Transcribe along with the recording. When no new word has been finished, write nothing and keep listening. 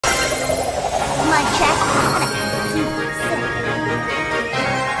My check. 하나, 둘, 셋.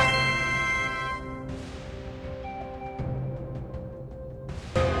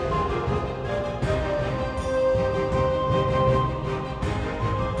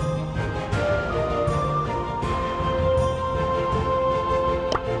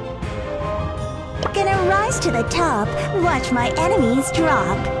 Gonna rise to the top, watch my enemies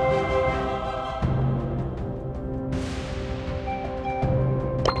drop.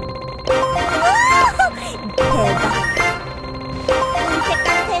 대박! 흰색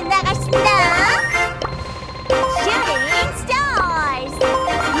카페 나가신다! Shooting stars!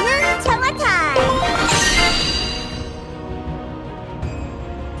 눈 정화 타임!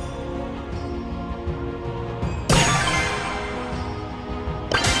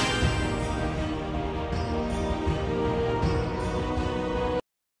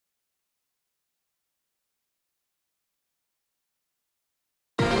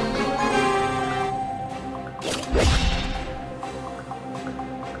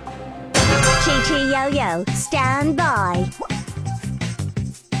 Yo-yo, stand by.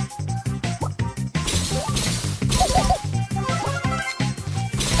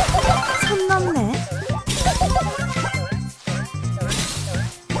 선 넘네.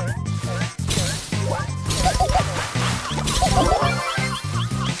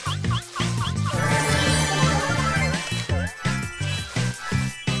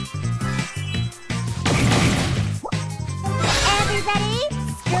 Everybody,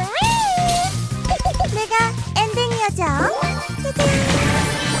 scream! 내가 엔딩이어줘.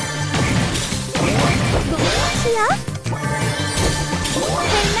 짜잔. 뭐야?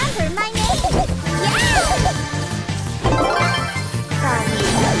 Remember my name. Yeah.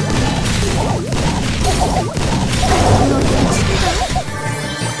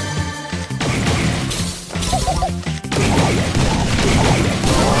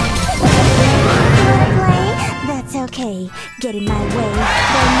 That's okay. Get in my way,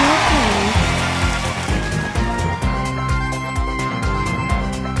 then you'll play.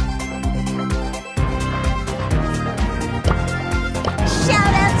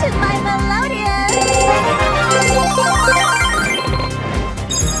 Shout out to my Melodie!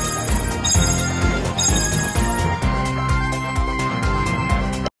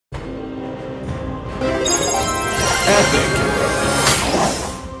 Epic!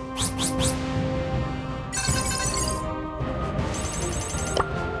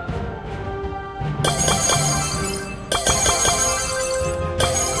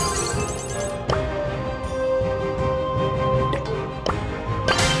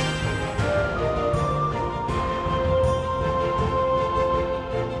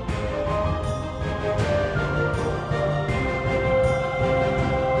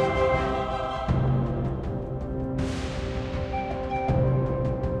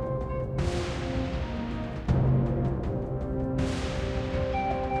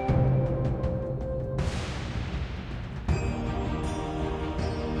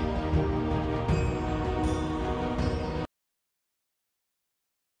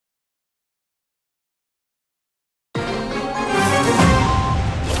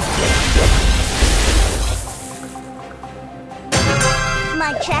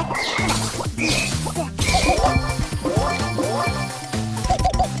 My check.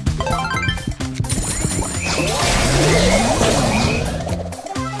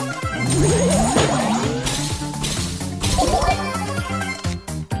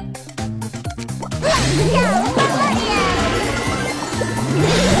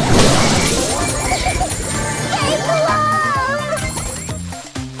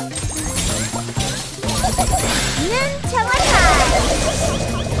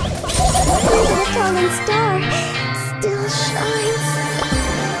 Falling star still shines.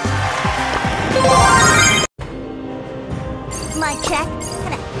 My check.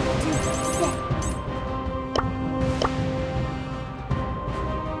 하나, 둘, 셋.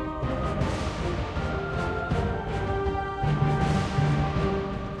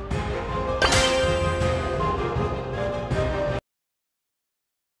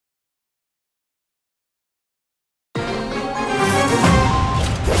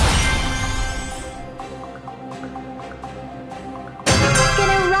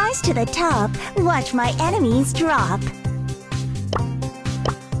 To the top, watch my enemies drop.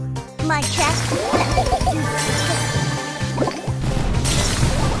 My check.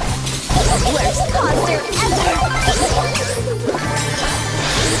 Worst concert ever.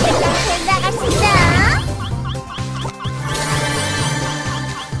 생각해 나갑시다.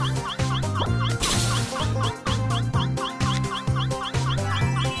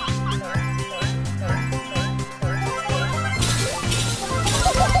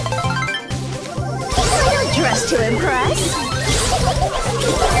 Dressed to impress?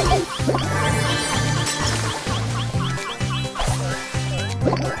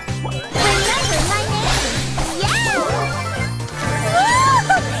 Remember my name! Yeah!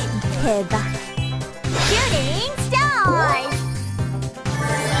 Woo! Heba. Shooting stars!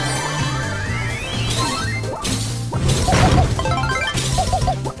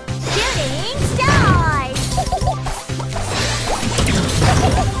 Shooting stars!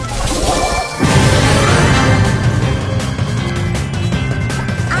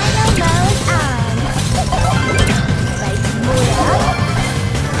 I know those on. Like Mura.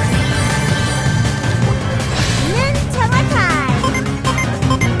 Nintamatai.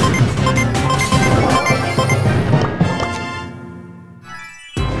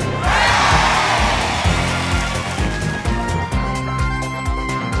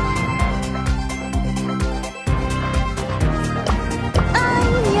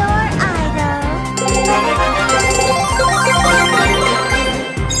 I'm your idol.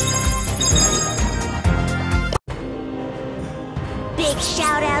 Big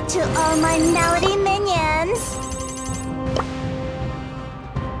shout out to all my Melodie minions.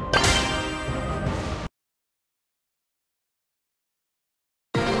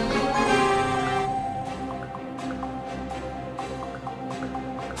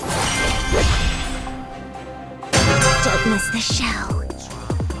 Don't miss the show.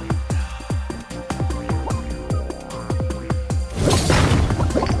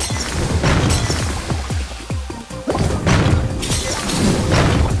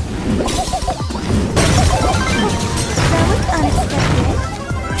 That was unexpected.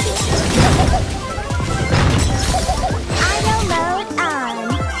 I know mode on.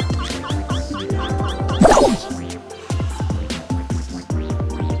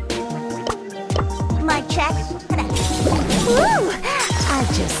 Mic check. Woo! I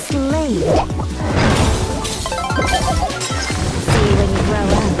just slayed. See you when you grow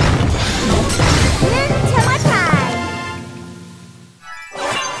up. Nintamatai.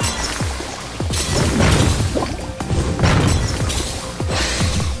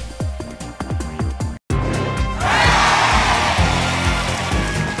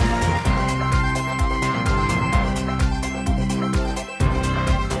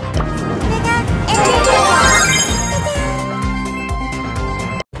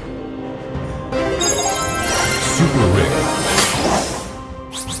 Super Rick.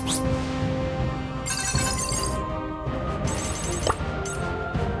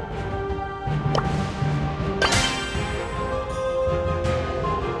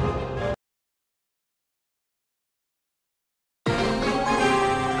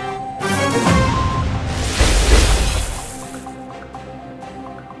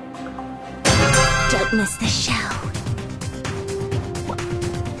 Don't miss the show.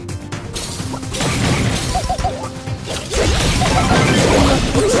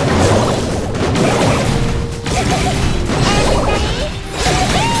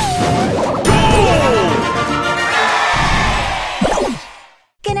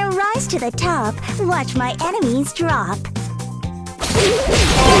 Gonna rise to the top, watch my enemies drop.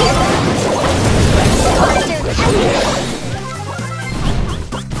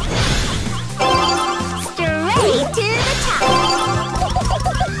 Straight to the top.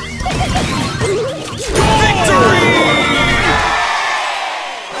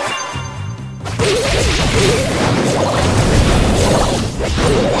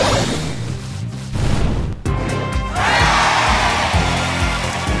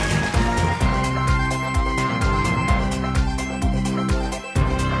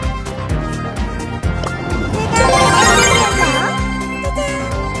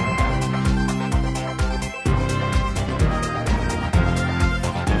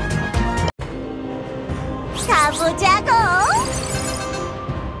 가보자고.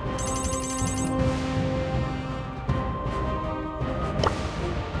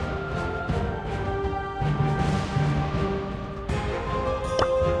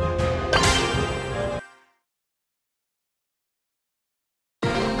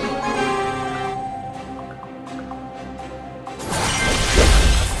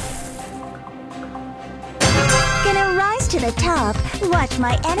 Gonna rise to the top, watch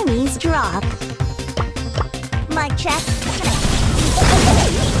my enemies drop. Mic check.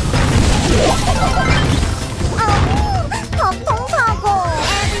 Oh, 통통하고.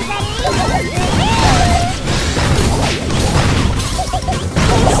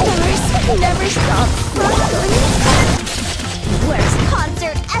 Stars never stop sparkling. Worst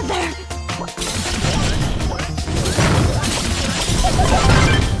concert ever.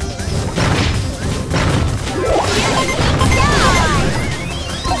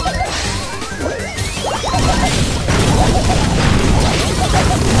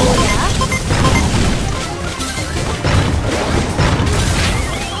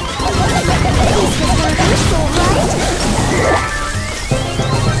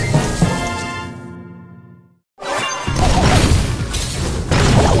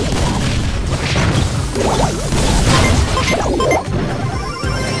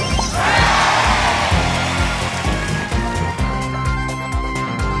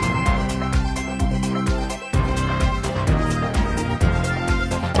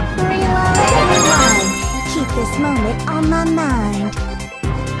 this moment on my mind.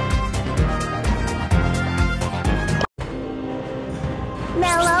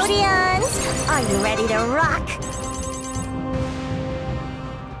 Melodians, are you ready to rock?